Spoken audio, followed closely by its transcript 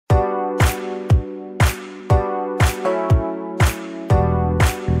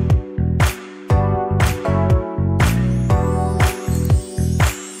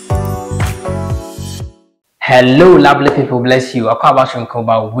Hello, lovely people. Bless you. I'll about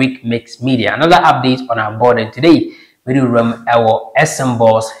about Week Mix Media. Another update on our board, and today we do our SM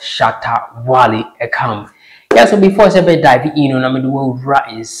boss Shatta Wale SM. Yeah, so before I dive in, I'm going to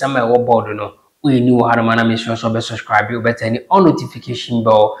write in some board. No, we knew how to manage your subscribe. You better any on notification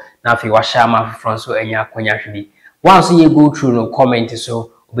bell. Now, if you watch my friends, so any actually. Once you go through no comment,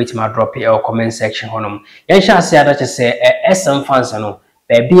 so wait my drop here or comment section on them. Yeah, shall say that you say SM fans, no.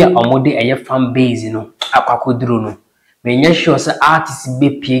 Baby, I'm a fan base, akwakodro no me sure say artist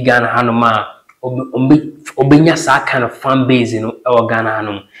be pie Ghana hanoma obenya sa kind of fan base e Ghana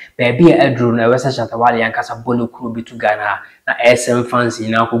hanum baby edro no wesa Shatta Wale yankasa bonu kru bi to Ghana na SM fans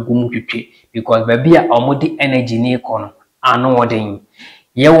na akogum twetwe because baby omode energy ne ikono ano woden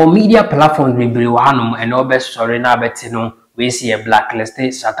ye wo media platforms bebre wa hanum and obe sorry na beti no we see a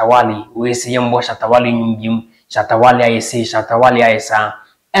blacklisted Shatta Wale we see yembo Shatta Wale nyumbim Shatta Wale ayese Shatta Wale ayesa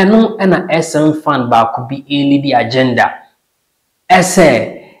eno na SM fan ba could be the agenda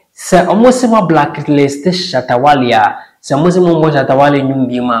ese se almost ma blacklist Shatta Wale se almost mo Shatta Wale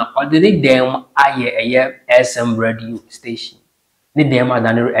nyumbima or the dem aye SM radio station the dem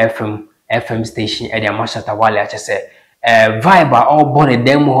adanu FM station e dem Shatta Wale say vibe all born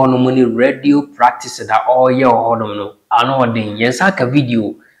dem ho no money radio practice that all year ho no ano den yensa ka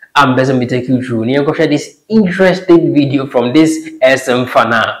video. I'm better to take you through. You go share this interesting video from this SM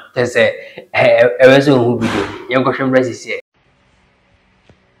fan. Just say, video. You go share this here.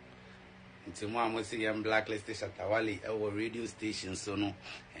 Tomorrow, I am blacklisted Shatta Wale our radio station. So no,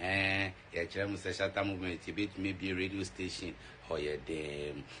 yeah, Chairman Shatta movement. It may be a radio station or yeah,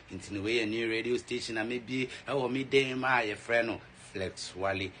 damn. Into the way a new radio station, and maybe our me damn my friend Flex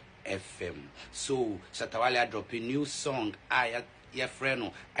Wale FM. So Shatta Wale drop a new song. Your friend,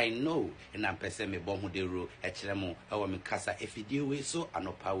 I know, and I'm person me bomb de ro, echremo, our me casa if you do way so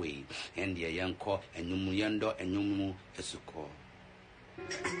anopa way, and the young call and you yando and you esuko.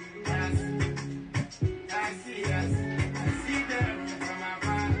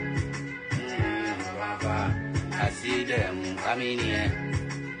 I see them coming here,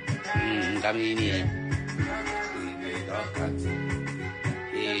 coming here.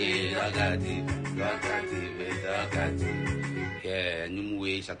 Yeah,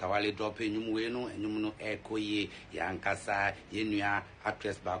 Numwe, Shatta Wale dropping Numweno, and Numuno Echo ye, Yankasa, Yenua,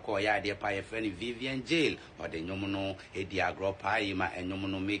 actress Bako, ya dear pie friend Vivian Jail, or the Numuno, a diagro paima, and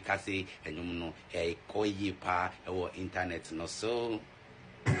Numuno make us say, and Numuno, a koye pa, or internet, no so.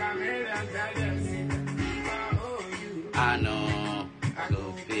 I know, I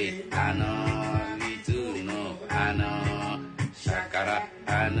go fit, I know, we do know, I know, Shakara,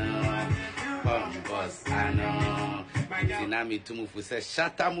 I know, Boss, I know. Dinami to move for say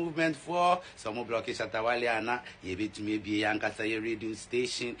Shatta movement for some block Shatta Wale ana ye bit me be yankasa ye radio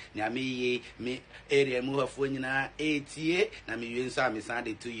station na me area mu hafo nyina 8 na me wen so me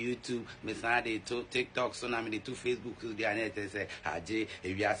send to YouTube me send to TikTok so na me to Facebook so dia na say aje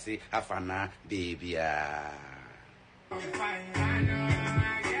ewiase afana baby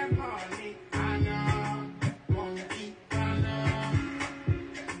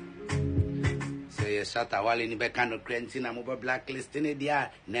Shatta Wale ni be kind of cranty na mobile blacklist in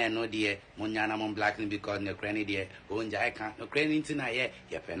dia na no die munyana mon blacklist because no cranny die onja I can't no cranny na ye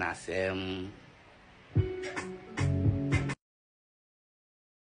pena sem.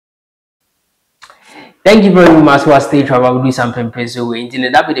 Thank you very much for stay travel. We'll do something so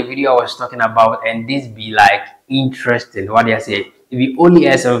internet that be the video I was talking about, and this be like interesting. What do I say? If you only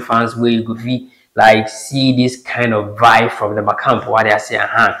SM fans where you could be like see this kind of vibe from the camp, what I say,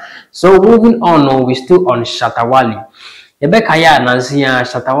 So moving on, we still on Shatta Wale. Rebecca ya Nancy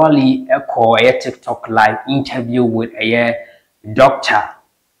Shatta Wale echo a TikTok live interview with a doctor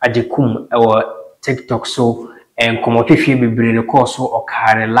Adekum or TikTok so and come out if you be bring course or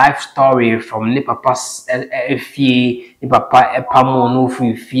carry life story from ni papa's fie ni papa epamo no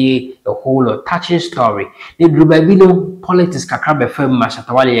fie the whole touching story. The Drubabino politics kakra be fam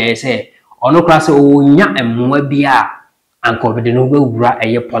Shatta Wale say ono class o nya emwa bia anko be no bewura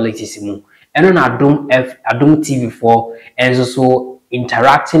eye politics mu eno na adom TV4 and so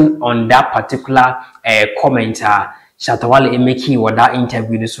interacting on that particular commenter Shatta Wale making with that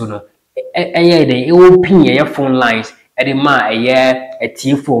interview so no the open phone lines e de ma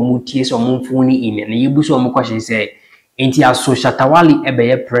T4 mu tie so mu phone in and you bu so mu question say Inti aso Shatta Wale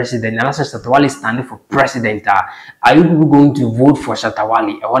ebe president and as Shatta Wale standing for president are you people going to vote for Shatta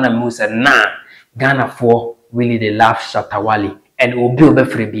Wale? I wanna move say nah Ghana for really they love Shatta Wale and obi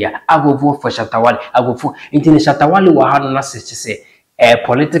free I go vote for Shatta Wale I go for Inti Shatta Wale wa hanu na say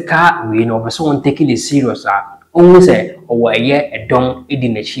political we know so on taking it serious Almost or a year a dong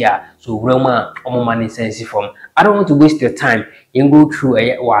idinachia, so Roma or money sense from. I don't want to waste your time. You go through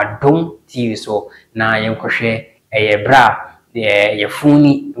a dong TV so now you crochet a bra, the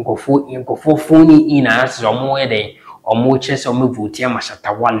phony go for phony in us or more day or more chess or move with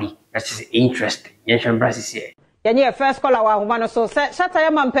Shatta Wale. That is interest. Yension Brassis here. Yenye first call our woman so Shatta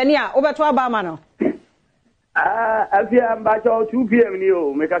Yaman Penia over to Abamano. I feel about 2 p.m.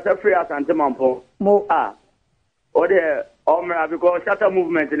 You make us a free at Antamampo. Mo or the Omra because Shatta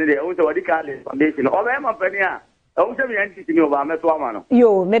movement in the also what the foundation. Or Emma Penia. Also, the entity over Metuamano.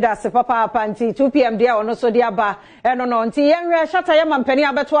 You made us a papa panty 2 p.m. dear or no so dear bar and on Tia Shatta Yaman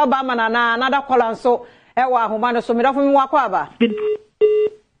Penia betu Abamana another call and so Ewa Humano so made off from Wakwaba.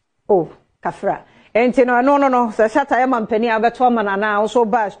 Oh, Kafra. And no, so Shatta Yaman Penia betu Amana also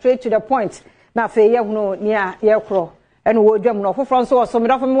bar straight to the point. Na fe ye no nia ye kro ene wo dwam no foforo so so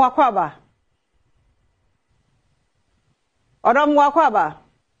medafo me wakwa ba odom wakwa ba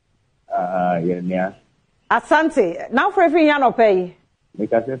ye nia asante na for fi ya no pay me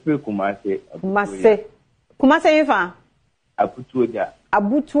ka se fe kumase infa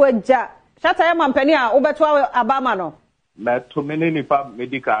abutu oja Shatta Yaman Penia obeto abama no me to me ni pa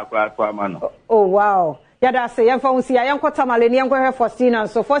medical akwa ma no. Oh wow. Yada say yemfa unsi ya yenkota maleni yenkwe Faustina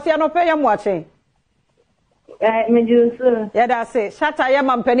so Faustina no pay yam wache. Me jusu. Yada say Shatta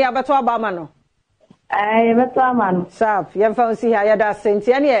Yaman Penia beto abama no. Beto amano. Sharp yemfa unsi ya yada say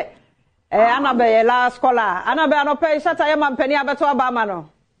nti ene anabe la scholar anabe no pay Shatta Yaman Penia beto abama no.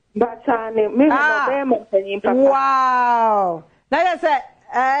 Batane me no be mo peni papa. Wow. Na ya say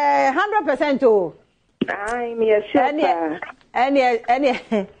 100% oh. Me a sure. Any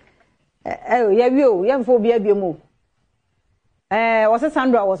yeah, you fo bia mu. Was it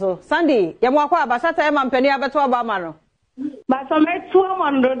Sandra also? Sandy, yamwakwa ba Shatta Yaman Penia beto abama no. Ba so me tu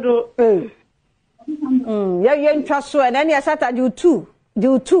amando do. Yeah, ntwa so and any Shatta do two.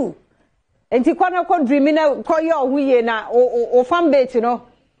 Enti kwa ko dream na ko ye ohuye na o fan bait no.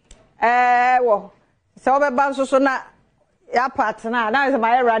 Wo. So be ban so na ya partner now is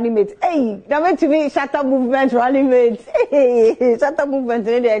my running mate. Hey, that meant to me Shatta movement running mate. Hey, Shatta movement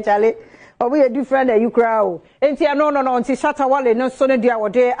in there Charlie. We are different you crowd. Enti no until Shatta Wale no so dia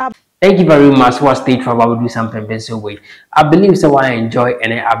wode. Thank you very much. What state for about do something pencil way. I believe so I enjoy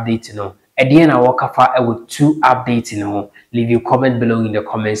any update At the end I walk with 2 updates Leave your comment below in the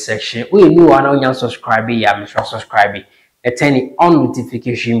comment section. We know I know subscribe I'm sure subscribe. Turn on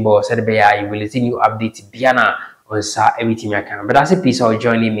notification bell so that you will see new updates biana on everything I can. But as a piece of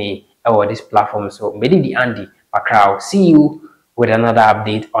joining me over this platform. So maybe the Andy Macrao. See you with another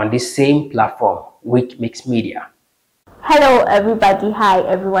update on this same platform, Week Mix Media. Hello everybody, hi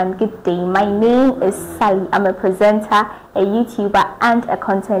everyone, good day. My name is Sally. I'm a presenter, a YouTuber and a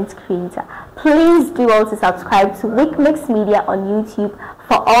content creator. Please do also subscribe to Week Mix Media on YouTube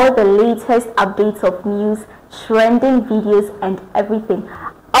for all the latest updates of news, trending videos and everything.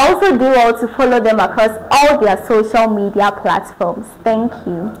 Also do also follow them across all their social media platforms. Thank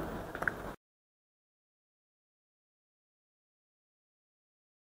you.